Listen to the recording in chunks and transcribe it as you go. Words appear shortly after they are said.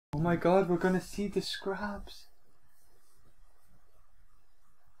Oh my god, we're gonna see the Scrabs.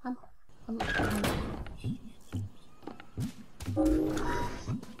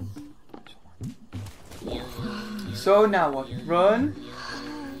 So now what? Run.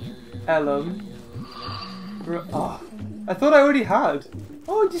 Ellum. Oh, I thought I already had.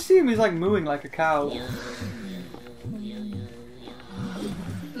 Oh, did you see him? He's like mooing like a cow.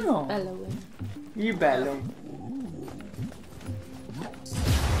 Oh. Bellowing. You bellow.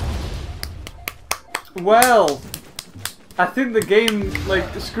 Well, I think the game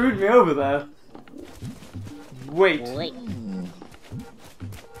like screwed me over there. Wait.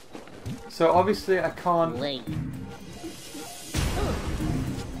 So obviously I can't.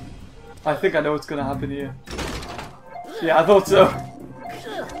 I think I know what's gonna happen here. Yeah, I thought so.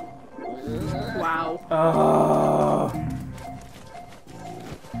 Wow.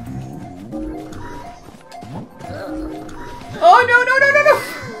 Oh no no no no no!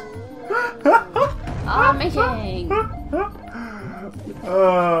 Amazing.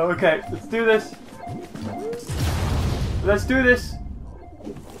 Okay, let's do this. Let's do this.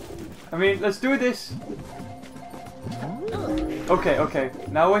 I mean, let's do this. Okay, okay.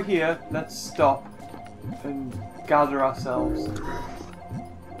 Now we're here. Let's stop and gather ourselves.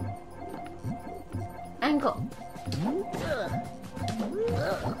 And go.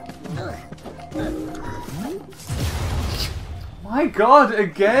 My god,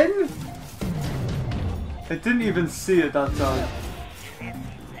 again? I didn't even see it that time.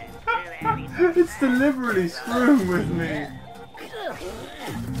 It's deliberately screwing with me.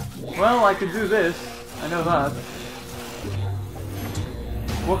 Well, I can do this. I know that.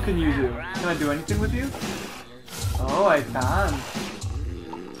 What can you do? Can I do anything with you? Oh, I can.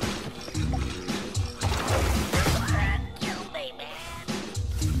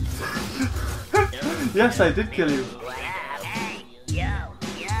 Yes, I did kill you.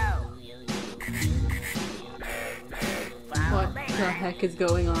 What the heck is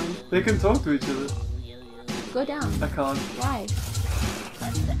going on? They can talk to each other. Go down. I can't. Why?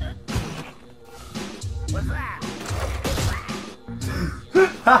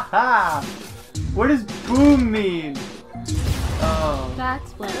 Haha! What does boom mean? Oh.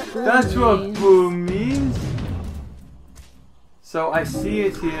 That's what boom That's what means. boom means. So I see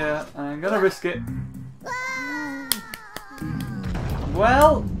it here, and I'm gonna risk it.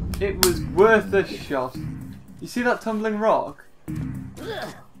 Well, it was worth a shot. You see that tumbling rock? No.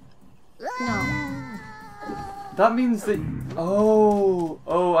 That means that... Oh,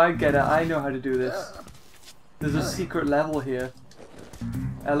 I get it. I know how to do this. There's a secret level here.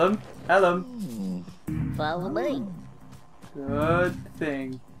 Ellum? Ellum? Follow me. Good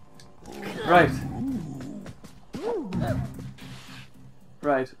thing. Right.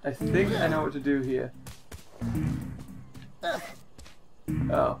 Right, I think I know what to do here.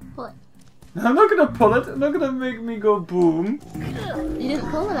 Oh. Pull it. I'm not gonna pull it. I'm not gonna make me go boom. You didn't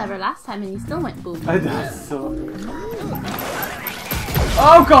pull the lever last time and you still went boom. I did so.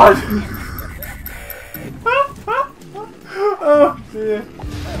 Oh god! Oh dear.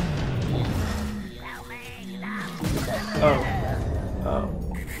 Oh. Oh.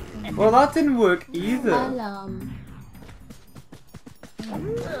 Well, that didn't work either.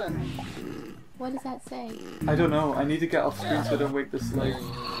 What does that say? I don't know. I need to get off screen so I don't wake the slave.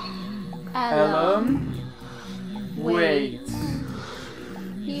 Ellum. Wait.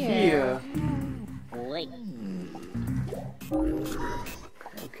 Here. Wait.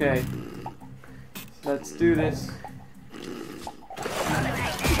 Okay. Let's do this.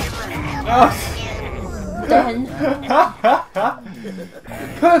 Oh. Done.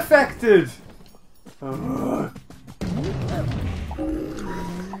 Perfected! Oh.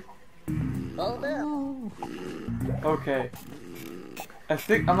 Hold up. Okay. I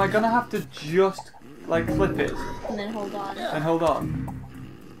think, am I gonna have to just, like, flip it? And then hold on. And hold on?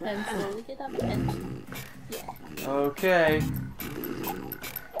 And slowly get up and... Yeah. Okay.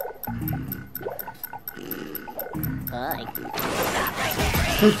 Hi.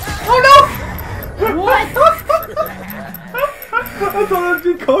 Oh no! What? I thought I'd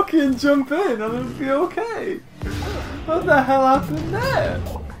be cocky and jump in and it'd be okay. What the hell happened there?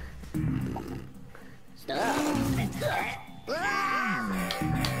 Stop.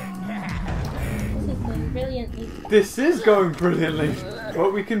 This is going brilliantly. This is going brilliantly.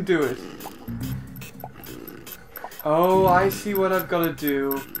 But we can do it. Oh, I see what I've got to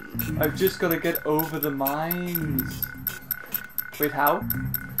do. I've just got to get over the mines. Wait, how?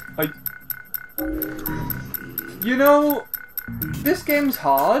 You know, this game's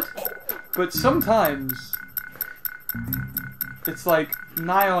hard, but sometimes it's like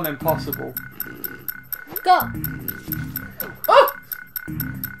nigh on impossible. Go! Oh!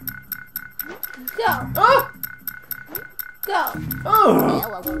 Go! Ah! Go! Oh!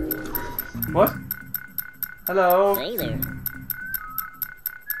 Hello. What? Hello? Hey there.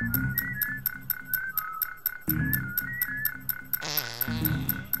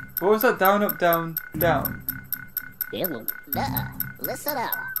 What was that? Down, up, down, down. Hello. Listen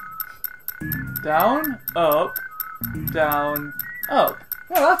up. Down, up, down, up.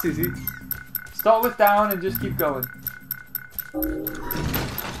 Well, that's easy. Start with down and just keep going.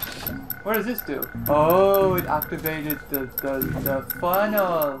 What does this do? Oh, it activated the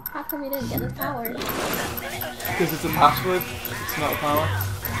funnel. How come we didn't get the power? Because it's a password. It's not a power.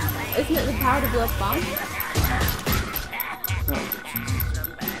 Isn't it the power to blow up bombs? No.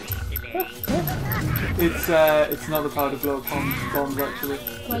 It's not the power to blow up bombs actually.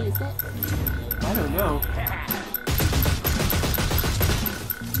 What is it? I don't know.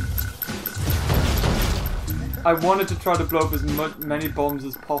 I wanted to try to blow up as many bombs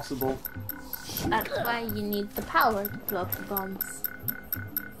as possible. That's why you need the power to blow up the bombs.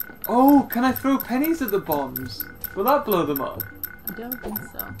 Oh, can I throw pennies at the bombs? Will that blow them up? I don't think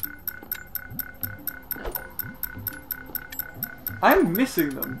so. No. I'm missing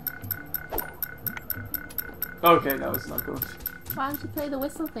them. Okay, no, it's not good. Why don't you play the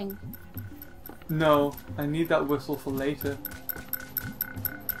whistle thing? No, I need that whistle for later.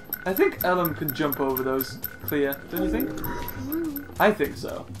 I think Ellum can jump over those clear, don't you think? I think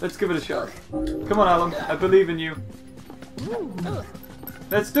so. Let's give it a shot. Come on, Ellum, I believe in you.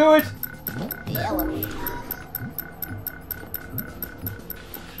 Let's do it! Hello.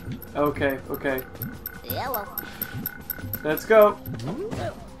 Okay, okay. Hello. Let's go.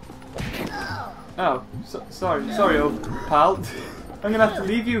 Oh, sorry, old pal. I'm gonna have to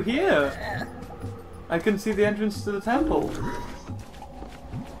leave you here. I can see the entrance to the temple.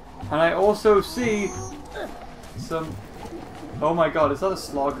 And I also see some... Oh my god, is that a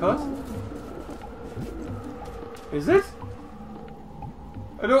slog hut? Is it?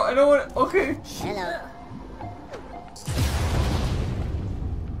 I don't want... Okay. Hello.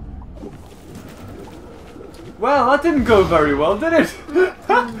 Well, that didn't go very well, did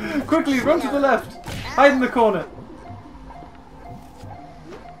it? Quickly, run to the left. Hide in the corner.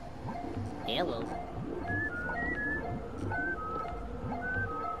 Hello.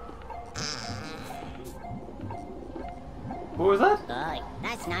 What was that?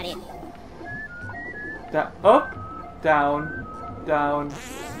 That's not it. Up, down, down,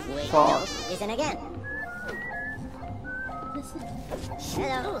 Wait, far. no, listen again. Listen.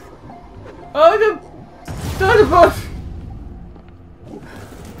 Hello. Oh, the bus!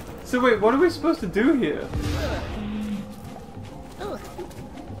 So wait, what are we supposed to do here?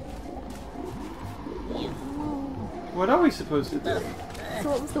 What are we supposed to do? So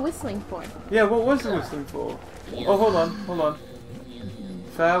what was the whistling for? Yeah, what was the whistling for? Oh, hold on.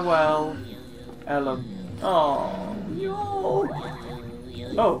 Farewell, Ellum. Oh,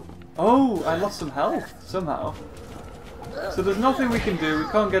 oh, I lost some health somehow. So there's nothing we can do.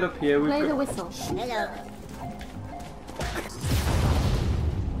 We can't get up here. Play the whistle. Hello.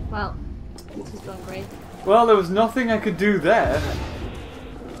 Well, this is going great. Well, there was nothing I could do there.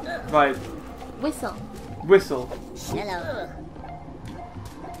 Right, Whistle. whistle. Hello.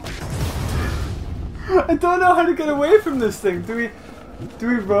 I don't know how to get away from this thing. Do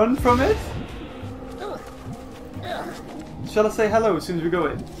we run from it? Shall I say hello as soon as we go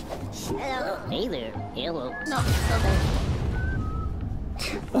in? Hello. Hey there. Hello. No, still there.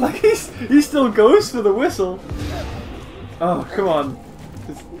 Like he still goes for the whistle. Oh, come on.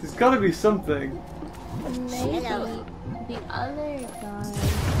 There's got to be something. Maybe the other guy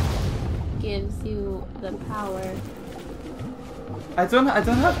gives you the power. I don't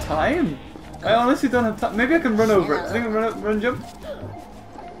have time. I honestly don't have time. Maybe I can run over it. Do you think I can run jump?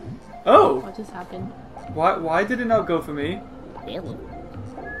 Oh, What just happened? why did it not go for me? Hello.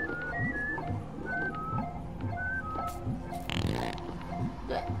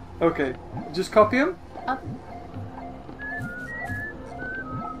 Do it. Okay, just copy him. Up.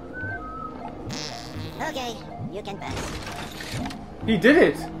 Okay, you can pass. He did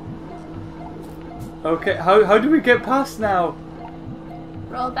it. Okay, how do we get past now?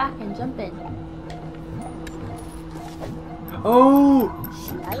 Roll back and jump in. Oh,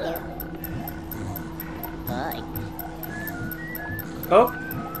 Hi there. Hi. up,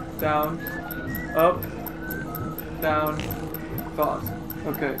 down, fast.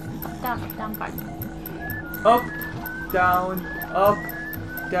 Okay, Up, down, part. up,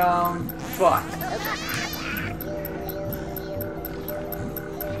 down, fast.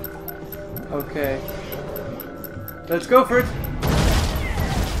 Okay, let's go for it.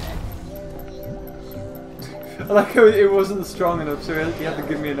 I like how it wasn't strong enough, so he had to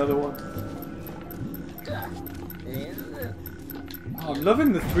give me another one. Oh, I'm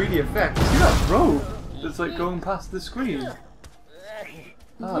loving the 3D effect. See that rope that's like going past the screen? Is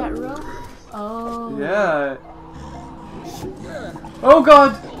that rope? Oh. Yeah. Oh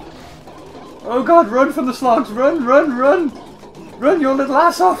god! Oh god, run from the slugs! Run, run, run! Run your little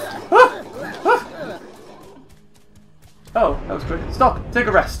ass off! Ah! Ah! Oh, that was quick. Stop! Take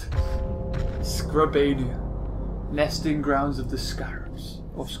a rest! Scrabania. Nesting grounds of the Scrabs.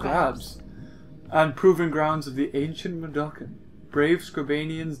 Or Scrabs. And proving grounds of the ancient Mudokon. Brave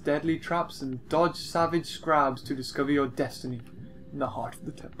Scrabanians, deadly traps, and dodge savage Scrabs to discover your destiny in the heart of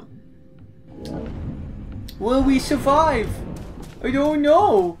the temple. Will we survive? I don't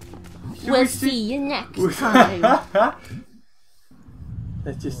know. We'll see you next time.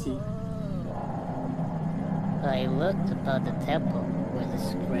 Let's just see. I looked about the temple where the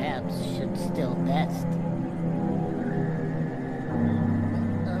Scrabs should still nest.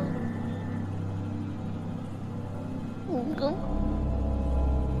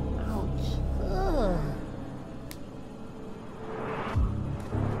 Ouch.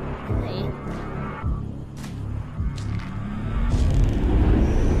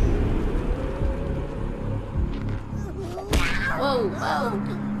 Whoa, whoa.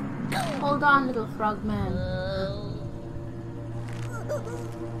 Hold on, little frogman.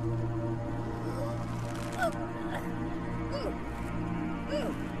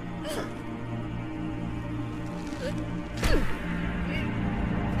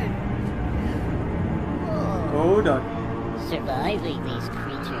 Hold on. Surviving these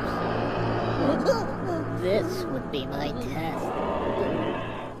creatures. This would be my test.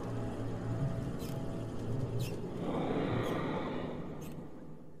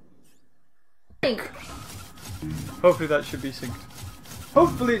 Hopefully that should be synced.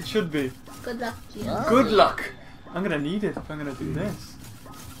 Hopefully it should be. Good luck, Gio. Good luck. I'm gonna need it if I'm gonna do this.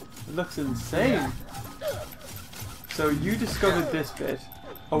 It looks insane. So you discovered this bit.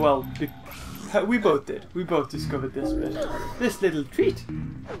 Oh well, we both did. We both discovered this bit. This little treat.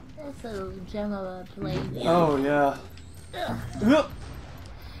 That's a gem of a blade. Oh yeah.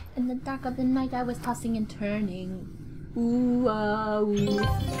 In the dark of the night, I was tossing and turning. Ooh, ooh.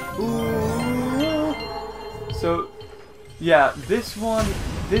 Ooh. So, yeah, this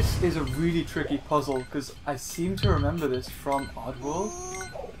is a really tricky puzzle because I seem to remember this from Oddworld.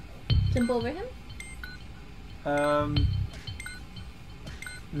 Jump over him?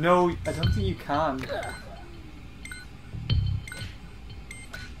 No, I don't think you can.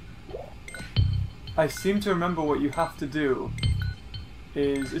 I seem to remember what you have to do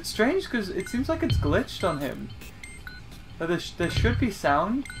is... It's strange because it seems like it's glitched on him. There should be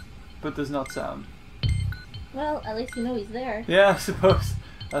sound, but there's not sound. Well, at least you know he's there. Yeah, I suppose.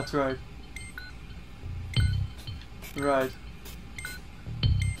 That's right. Right.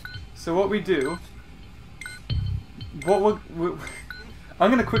 So what we do... I'm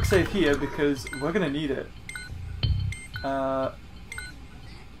going to quick save here because we're going to need it. Oh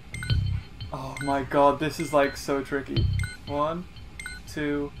my god, this is like so tricky. 1,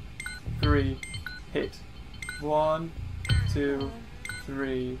 2, 3, hit. 1, 2,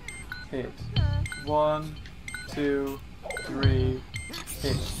 3, hit. 1, 2, 3,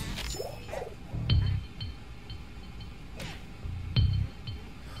 hit.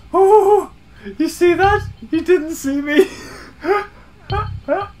 Oh! You see that? You didn't see me!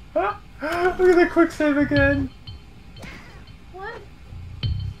 I'm gonna quick save again. What?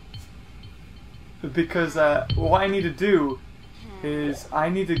 Because what I need to do is I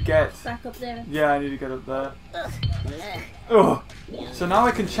need to get... Back up there. Yeah, I need to get up there. Ugh. So now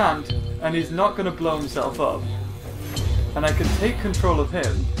I can chant and he's not gonna blow himself up. And I can take control of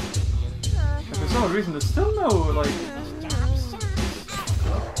him. And for some reason there's still no, like...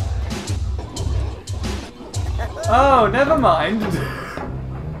 Oh, never mind.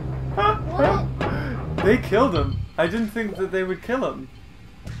 What? They killed him. I didn't think that they would kill him.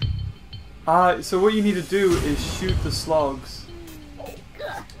 So what you need to do is shoot the slogs.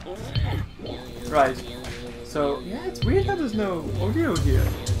 Right. So, yeah, it's weird that there's no audio here.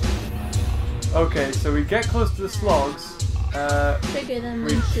 Okay, so we get close to the slogs. Trigger them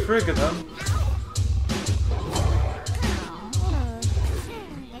We and shoot. trigger them.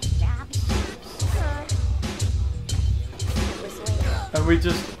 And we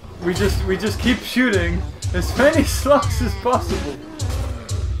just keep shooting as many slugs as possible.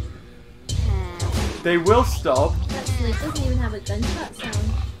 They will stop. That snake doesn't even have a gunshot sound.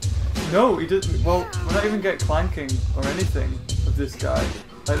 No, he doesn't. Well, we're not even get clanking or anything of this guy.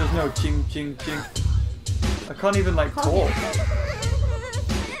 Like, there's no ching, ching, ching. I can't even like Call talk.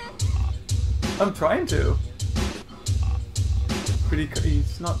 I'm trying to. But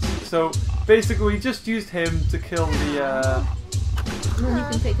he's not. So basically, we just used him to kill the And then you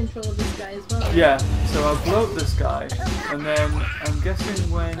can take control of this guy as well. Yeah, so I'll blow up this guy, and then I'm guessing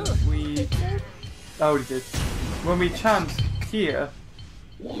when we... I already did. When we chant here...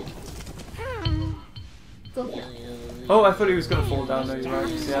 Go for it. Oh, I thought he was going to fall down. No, you're right.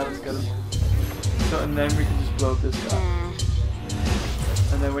 Yeah, let's get him. So, and then we can just blow up this guy.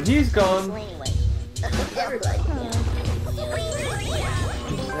 And then when he's gone...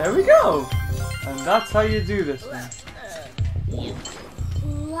 There we go! And that's how you do this one.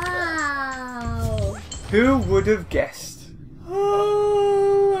 Wow! Who would have guessed?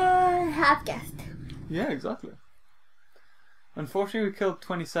 Oh, I have guessed. Yeah, exactly. Unfortunately, we killed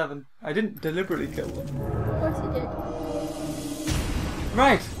 27. I didn't deliberately kill them. Of course you did.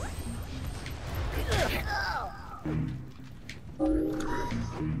 Right!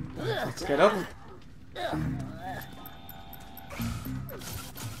 Let's get up.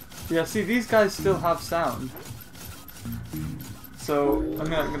 Yeah, see, these guys still have sound. So, I'm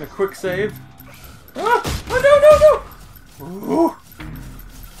gonna quick save. Ah! Oh, no, no, no! Ooh.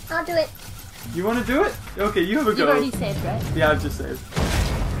 I'll do it. You want to do it? Okay, you have a go. You've already saved, right? Yeah, I've just saved.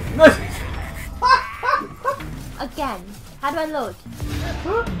 Again. How do I load?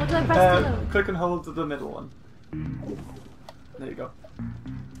 How do I press to load? Click and hold to the middle one. There you go.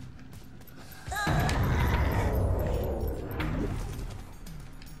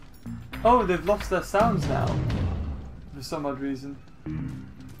 Oh, they've lost their sounds now. For some odd reason.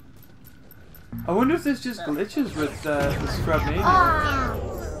 I wonder if there's just glitches with the Scrabania. Ah!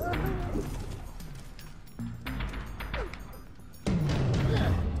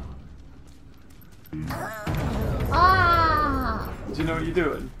 Ah! Do you know what you're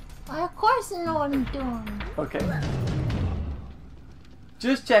doing? Of course I know what I'm doing. Okay.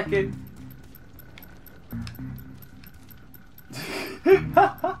 Just checking.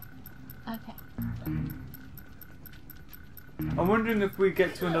 Okay. I'm wondering if we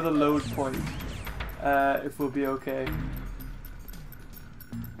get to another load point, if we'll be okay.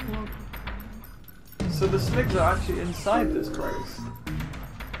 So the sligs are actually inside this place.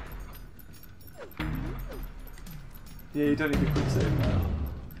 Yeah, you don't need to quick save now.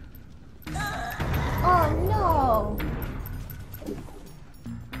 Oh no!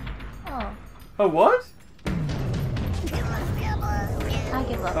 Oh, Oh, what? I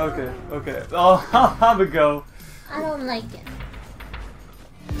give up. Okay, okay. I'll have a go. I don't like it.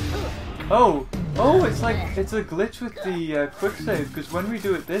 Oh, oh, it's a glitch with the quick save, because when we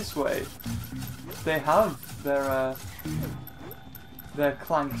do it this way, they have their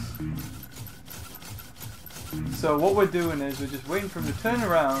clanks. So what we're doing is we're just waiting for him to turn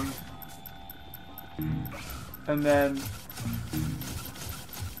around, and then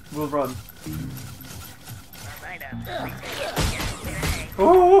we'll run.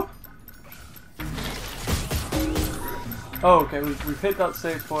 Oh! Oh, okay, we've hit that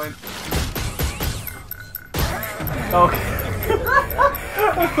save point. Okay.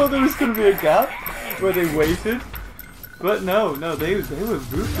 I thought there was going to be a gap where they waited, but no, they were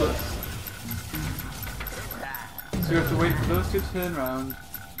ruthless. So we have to wait for those two to turn around.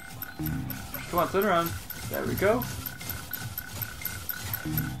 Come on, turn around. There we go.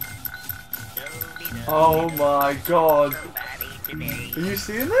 Oh my god. Are you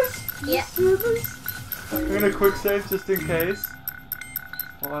seeing this? Yeah. Seeing this? I'm gonna quick save just in case.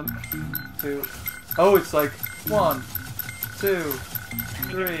 1, 2. Oh, it's like 1, 2,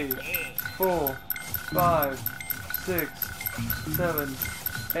 3, 4, 5, 6, 7,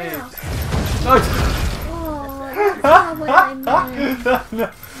 8. Oh, Oh, that's not what I meant.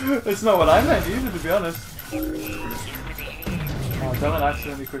 no, it's not what I meant either, to be honest. Oh, don't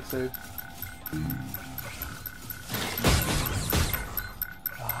accidentally quick save.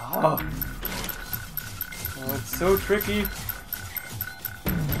 Oh. Oh, it's so tricky.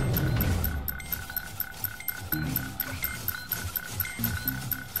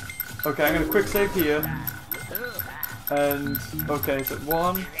 Okay, I'm gonna quick save here. And okay, so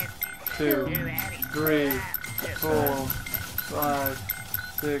 1, 2, 3, 4, 5,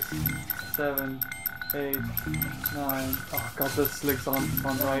 6, 7, 8, 9. Oh god, this sligs on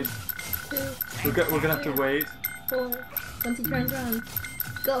right. 2, We're gonna have to wait. 4. Once he turns around,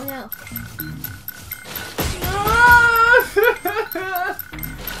 go now.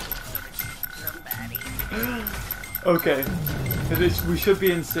 Okay, we should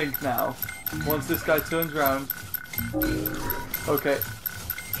be in sync now. Once this guy turns around. Okay.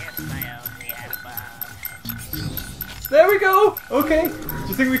 There we go! Okay, do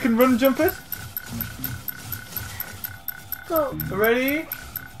you think we can run jump it? Go. Ready?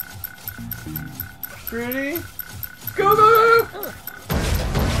 Ready? Go, go, go!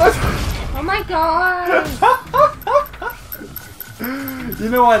 Oh my god! You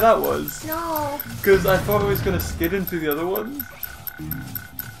know why that was? No. Because I thought it was going to skid into the other ones.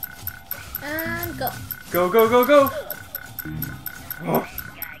 And go. Go, go, go, go! Oh.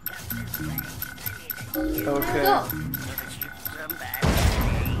 Okay. Go.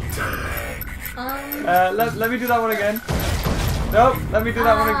 Let me do that one again. Nope, let me do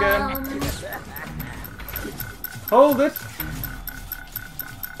that one again. Hold it!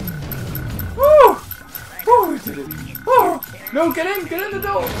 Woo! Woo, we did it! Woo! No, get in the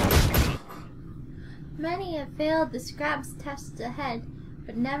door! Many have failed the Scrabs test ahead,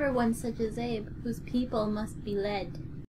 but never one such as Abe, whose people must be led.